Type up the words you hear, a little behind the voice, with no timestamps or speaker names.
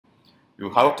You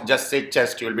have to just say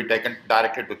chest, you will be taken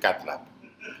directly to cath lab.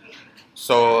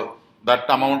 So that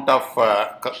amount of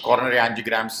coronary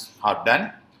angiograms are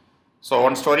done. So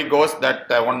one story goes that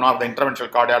one of the interventional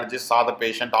cardiologists saw the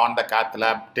patient on the cath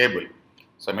lab table.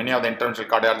 So many of the interventional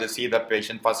cardiologists see the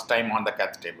patient first time on the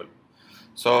cath table.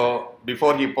 So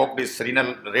before he poked his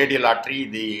radial artery,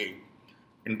 the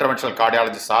interventional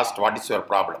cardiologist asked, "What is your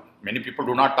problem?" Many people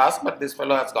do not ask, but this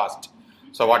fellow has asked.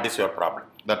 So what is your problem?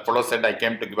 That fellow said, "I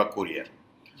came to give a courier."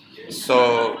 So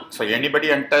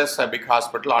anybody enters a big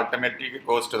hospital ultimately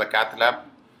goes to the cath lab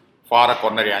for a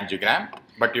coronary angiogram.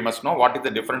 But you must know what is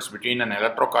the difference between an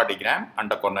electrocardiogram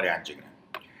and a coronary angiogram.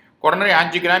 Coronary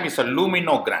angiogram is a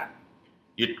luminogram.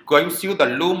 It gives you the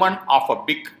lumen of a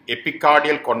big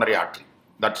epicardial coronary artery.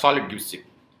 That's all it gives you.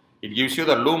 It gives you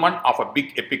the lumen of a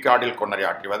big epicardial coronary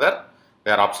artery. Whether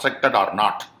they are obstructed or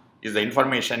not is the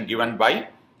information given by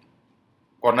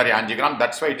coronary angiogram.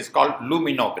 That's why it is called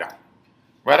luminogram.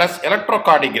 Whereas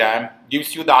electrocardiogram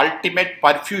gives you the ultimate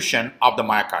perfusion of the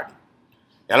myocardium.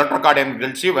 Electrocardiogram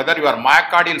tells you whether your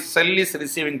myocardial cell is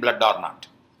receiving blood or not.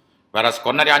 Whereas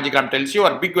coronary angiogram tells you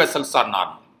your big vessels are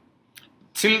normal.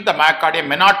 Still the myocardium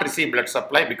may not receive blood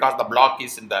supply because the block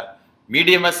is in the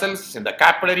medium vessels, in the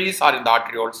capillaries or in the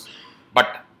arterioles.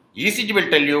 But ECG will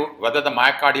tell you whether the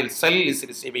myocardial cell is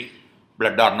receiving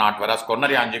blood or not. Whereas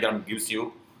coronary angiogram gives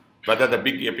you whether the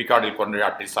big epicardial coronary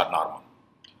arteries are normal.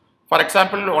 For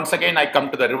example, once again I come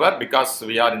to the river because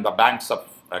we are in the banks of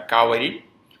Kaveri.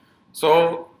 So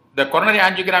the coronary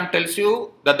angiogram tells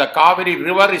you that the Kaveri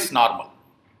river is normal.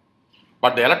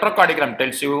 But the electrocardiogram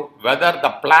tells you whether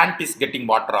the plant is getting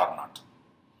water or not.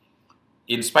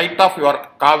 In spite of your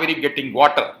Kaveri getting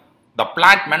water, the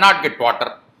plant may not get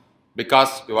water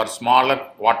because your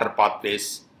smaller water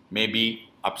pathways may be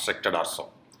obstructed or so.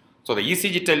 So the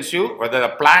ECG tells you whether the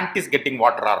plant is getting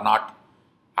water or not.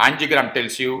 Angiogram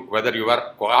tells you whether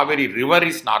your Kaveri river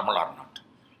is normal or not.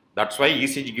 That's why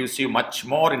ECG gives you much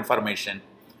more information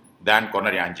than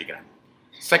coronary angiogram.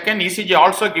 Second, ECG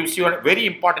also gives you a very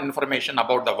important information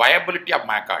about the viability of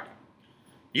myocardium.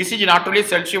 ECG not only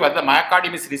tells you whether the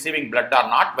myocardium is receiving blood or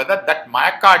not, whether that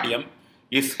myocardium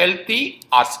is healthy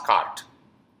or scarred.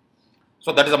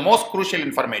 So that is the most crucial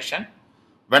information.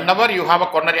 Whenever you have a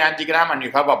coronary angiogram and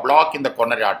you have a block in the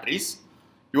coronary arteries,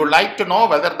 you would like to know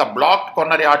whether the blocked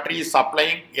coronary artery is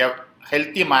supplying a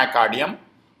healthy myocardium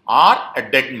or a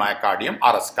dead myocardium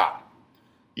or a scar.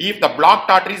 If the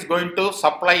blocked artery is going to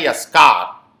supply a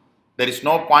scar, there is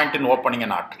no point in opening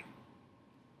an artery.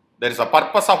 There is a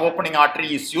purpose of opening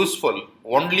artery is useful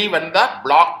only when the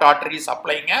blocked artery is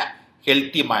supplying a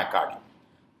healthy myocardium.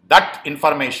 That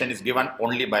information is given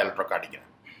only by electrocardiogram.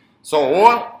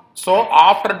 So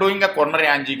after doing a coronary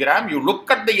angiogram, you look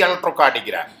at the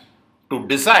electrocardiogram to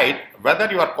decide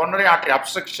whether your coronary artery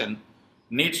obstruction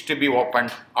needs to be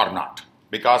opened or not,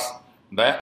 because the